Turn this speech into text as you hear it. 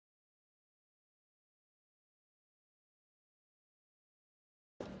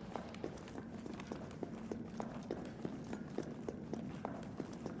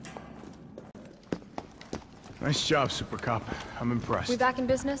Nice job, Super Cop. I'm impressed. We back in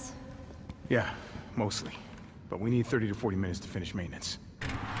business? Yeah, mostly. But we need 30 to 40 minutes to finish maintenance.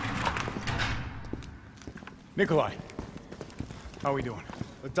 Nikolai, how are we doing?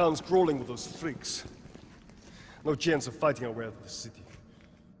 The town's crawling with those freaks. No chance of fighting our way out of the city.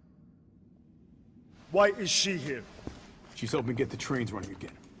 Why is she here? She's helping get the trains running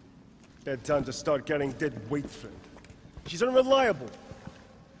again. Bad time to start carrying dead weight, friend. She's unreliable.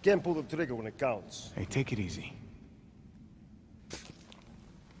 Can't pull the trigger when it counts. Hey, take it easy.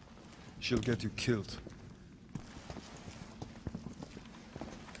 She'll get you killed.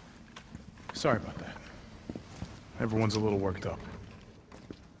 Sorry about that. Everyone's a little worked up.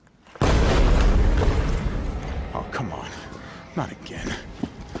 Oh, come on. Not again.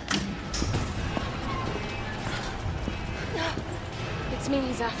 It's me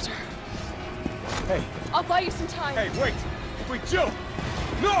he's after. Hey. I'll buy you some time. Hey, wait! Wait, Jill!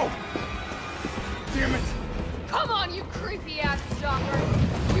 No! Damn it! Come on, you creepy-ass stalker!